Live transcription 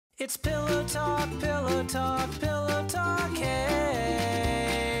It's pillow talk, pillow talk, pillow talk,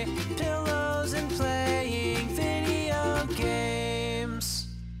 hey. Pillows and playing video games.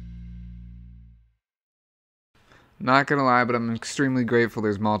 Not gonna lie, but I'm extremely grateful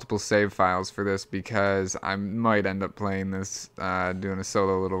there's multiple save files for this because I might end up playing this, doing a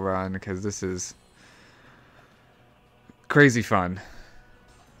solo little run because this is crazy fun.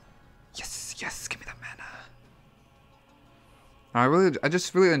 Yes, yes, give me the mana. I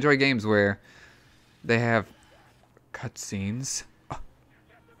just really enjoy games where they have cutscenes.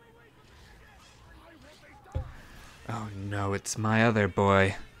 Oh no, it's my other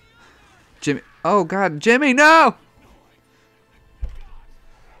boy. Jimmy. Oh god, Jimmy, no!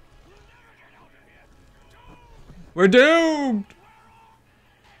 We're doomed!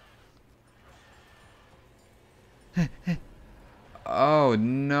 Oh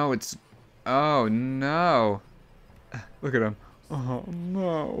no, it's... Oh no. Look at him. Oh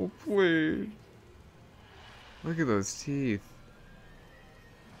no, please. Look at those teeth.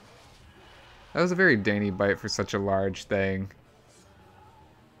 That was a very dainty bite for such a large thing.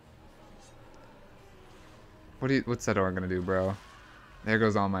 What's that door gonna do, bro? There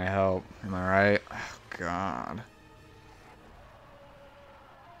goes all my help. Am I right? Oh god.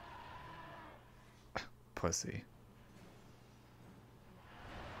 Pussy.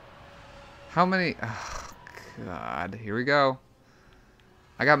 How many... Oh god. Here we go.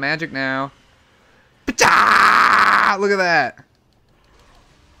 I got magic now. Pachah! Look at that.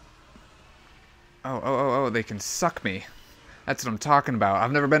 Oh, they can suck me. That's what I'm talking about.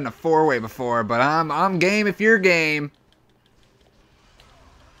 I've never been in a four-way before, but I'm game if you're game.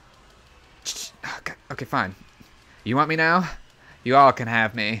 Okay, fine. You want me now? You all can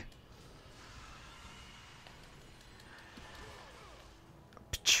have me.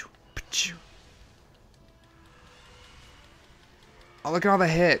 Oh, look at all the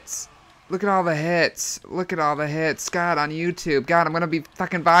hits. Look at all the hits. Look at all the hits. God, on YouTube. God, I'm gonna be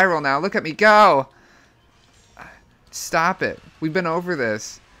fucking viral now. Look at me go. Stop it. We've been over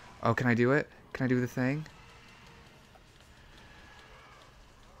this. Oh, can I do it? Can I do the thing?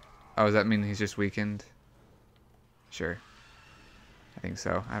 Oh, does that mean he's just weakened? Sure. I think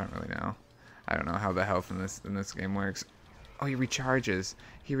so. I don't really know. I don't know how the health in this game works. Oh, he recharges.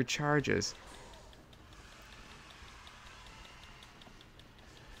 He recharges.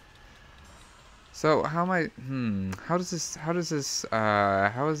 So how am I? How is this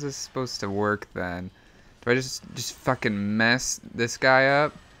supposed to work then? Do I just fucking mess this guy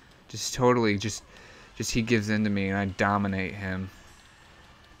up? Just totally, just he gives in to me and I dominate him.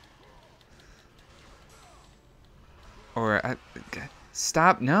 Or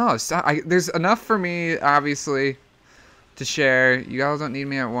stop! No, stop! There's enough for me, obviously, to share. You all don't need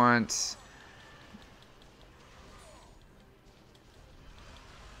me at once.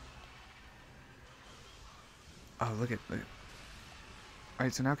 Oh, look at.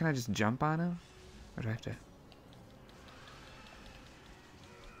 Alright, so now can I just jump on him? Or do I have to?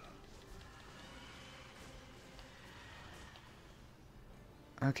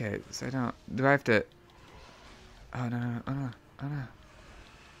 Okay, so I don't. Do I have to? Oh no! Oh no! Oh no!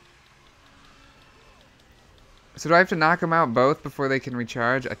 So do I have to knock them out both before they can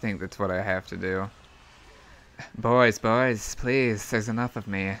recharge? I think that's what I have to do. Boys, please. There's enough of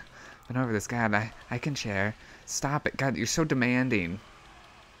me. Been over this. God, I can share. Stop it. God, you're so demanding.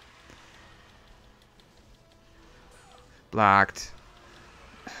 Blocked.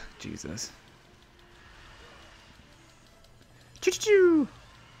 Jesus. Choo-choo-choo!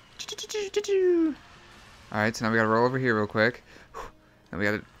 Choo-choo-choo-choo-choo! Alright, so now we gotta roll over here real quick. Now we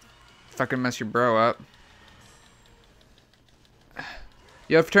gotta fucking mess your bro up.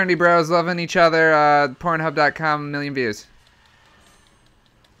 Yo, fraternity bros loving each other. Pornhub.com, 1 million views.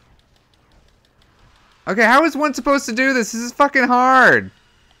 Okay, how is one supposed to do this? This is fucking hard.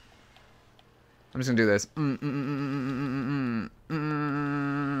 I'm just gonna do this.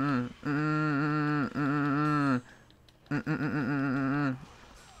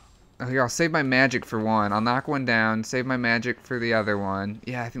 Oh, here, I'll save my magic for one. I'll knock one down, save my magic for the other one.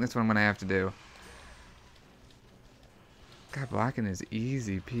 Yeah, I think that's what I'm gonna have to do. God, blocking is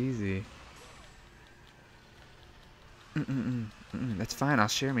easy peasy. That's fine, I'll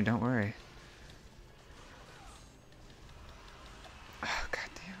share me, don't worry. Oh,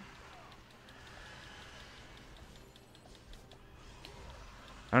 goddamn.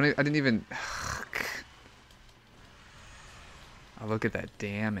 I didn't even... Oh, look at that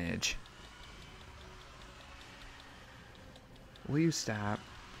damage. Will you stop?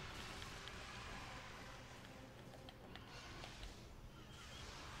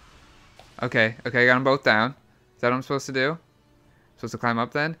 Okay, I got them both down. Is that what I'm supposed to do? Supposed to climb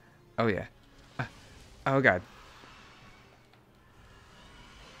up then? Oh, yeah. Oh, God.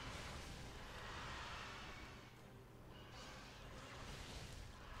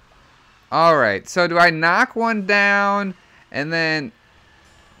 Alright, so do I knock one down and then...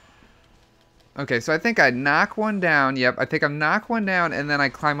 Okay, so I think I knock one down. Yep, I think I knock one down and then I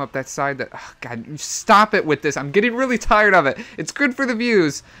climb up that side that... Oh, God, stop it with this. I'm getting really tired of it. It's good for the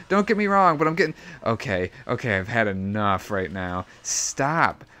views. Don't get me wrong, but I'm getting... Okay, I've had enough right now.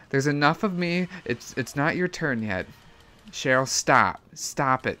 Stop. There's enough of me. It's not your turn yet. Cheryl, stop.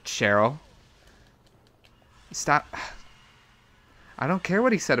 Stop it, Cheryl. Stop. I don't care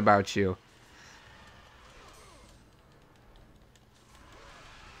what he said about you.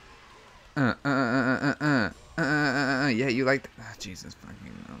 Yeah, you like... Oh, Jesus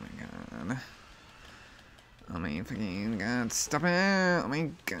fucking... Oh, my God. Oh, my fucking God. Stop it. Oh, my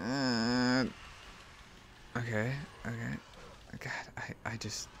God. Okay. God,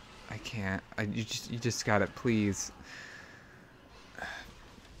 I can't. You just got it, please.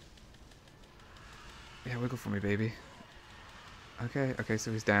 Yeah, wiggle for me, baby. Okay,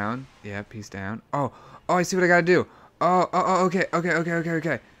 so he's down. Yep, he's down. Oh, I see what I gotta do. Okay.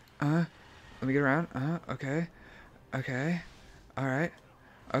 Let me get around. Okay. Alright.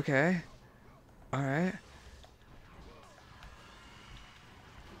 Okay. Alright.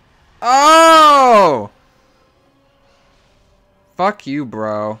 Oh! Fuck you,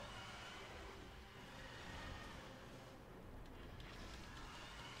 bro.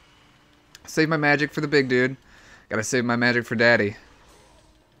 Save my magic for the big dude. Gotta save my magic for daddy.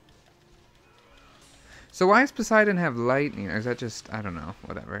 So why does Poseidon have lightning? Or is that just... I don't know.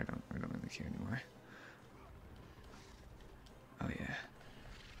 Whatever. I don't really care anymore. Oh, yeah.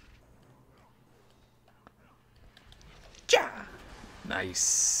 Ja!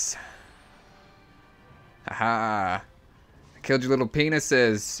 Nice. Haha. I killed your little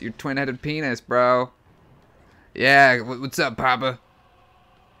penises. Your twin-headed penis, bro. Yeah, what's up, Papa?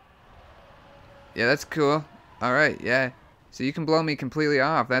 Yeah, that's cool. Alright, yeah. So you can blow me completely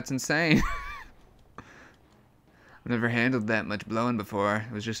off. That's insane. I've never handled that much blowing before.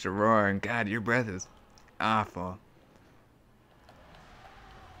 It was just a roar, and God, your breath is awful.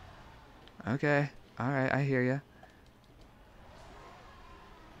 Okay. Alright, I hear ya.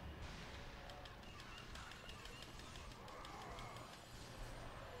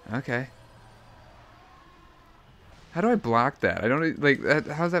 Okay. How do I block that? I don't... Like,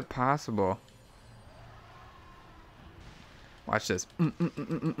 how's that possible? Watch this.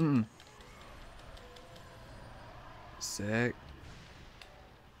 Sick.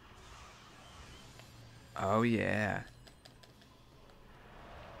 Oh, yeah.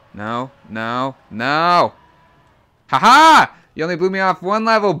 No. Haha! You only blew me off one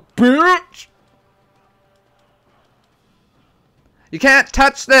level, bitch! You can't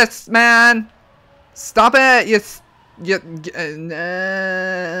touch this, man! Stop it!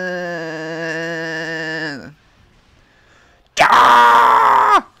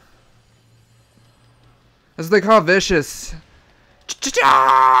 Ah! That's what they call vicious.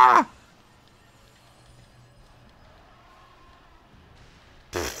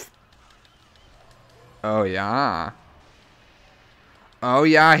 Oh yeah. Oh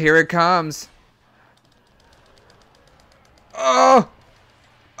yeah, here it comes. Oh!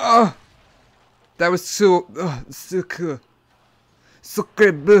 That was so cool. So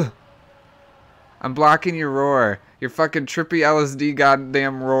good. I'm blocking your roar. Your fucking trippy LSD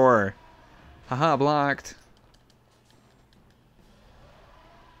goddamn roar. Haha, blocked.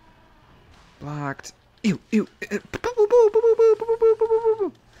 Blocked. Ew.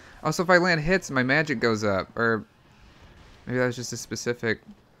 Also, if I land hits, my magic goes up. Or maybe that was just a specific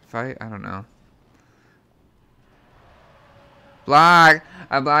fight. I don't know. Block.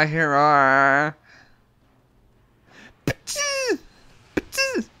 I block your roar. Bitches.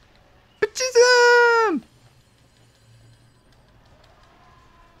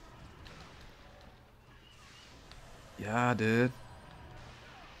 Yeah, dude.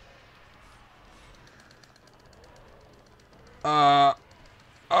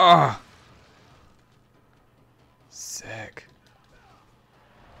 Sick.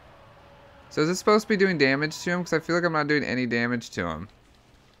 So is this supposed to be doing damage to him? Because I feel like I'm not doing any damage to him.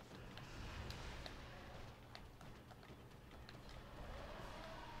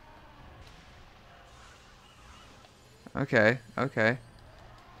 Okay.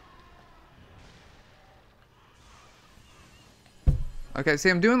 Okay, see,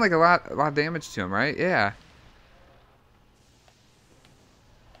 I'm doing like a lot of damage to him, right? Yeah.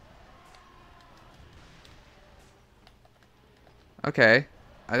 Okay.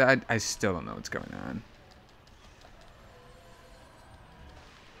 I still don't know what's going on.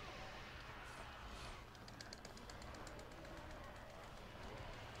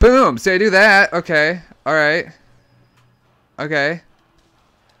 Boom! So I do that. Okay. Alright. Okay.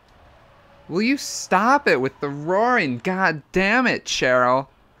 Will you stop it with the roaring? God damn it, Cheryl.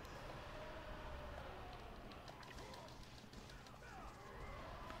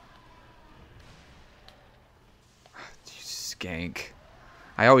 You skank.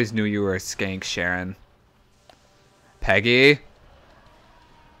 I always knew you were a skank, Sharon. Peggy? You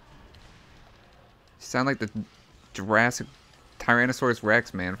sound like the Tyrannosaurus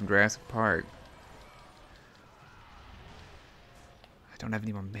Rex man from Jurassic Park. I don't have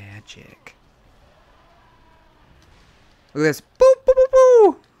any more magic. Look at this. Boop, boop,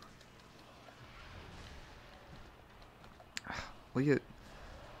 boop, boop. Will you...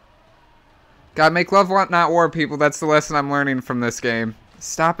 God, make love, not war, people. That's the lesson I'm learning from this game.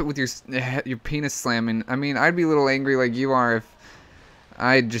 Stop it with your penis slamming. I mean, I'd be a little angry like you are if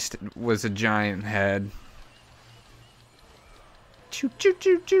I just was a giant head. Choo, choo,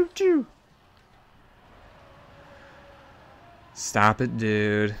 choo, choo, choo. Stop it,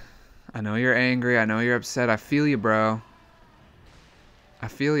 dude. I know you're angry. I know you're upset. I feel you, bro. I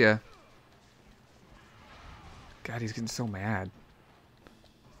feel you. God, he's getting so mad.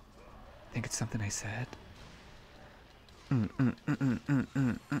 Think it's something I said?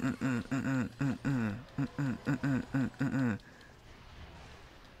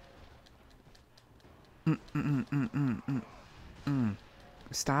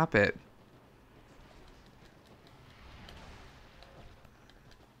 Stop it.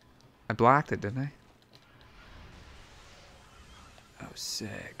 I blocked it, didn't I? Oh,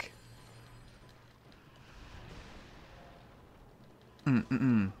 sick.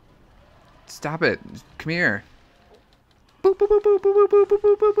 Stop it. Come here. Boop, boop, boop, boop, boop, boop, boop,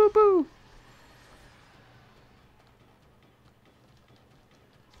 boop, boop, boop, boop.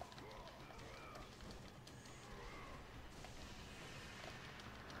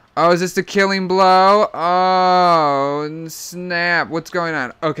 Oh, is this the killing blow? Oh, snap. What's going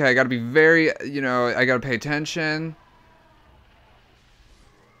on? Okay, I gotta be very, you know, I gotta pay attention.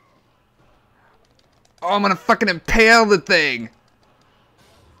 Oh, I'm gonna fucking impale the thing.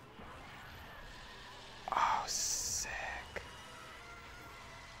 Oh, sick.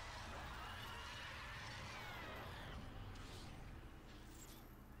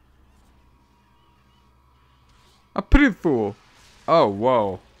 A pretty fool. Oh,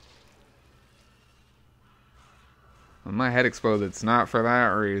 whoa. When my head exploded, it's not for that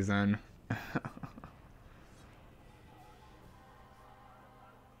reason.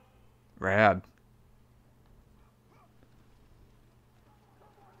 Rad.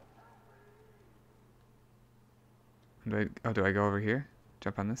 Do I go over here?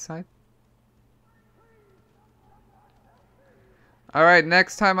 Jump on this side? Alright,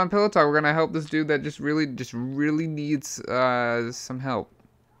 next time on Pillow Talk, we're gonna help this dude that just really needs some help.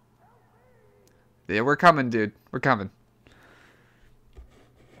 Yeah, we're coming, dude. We're coming.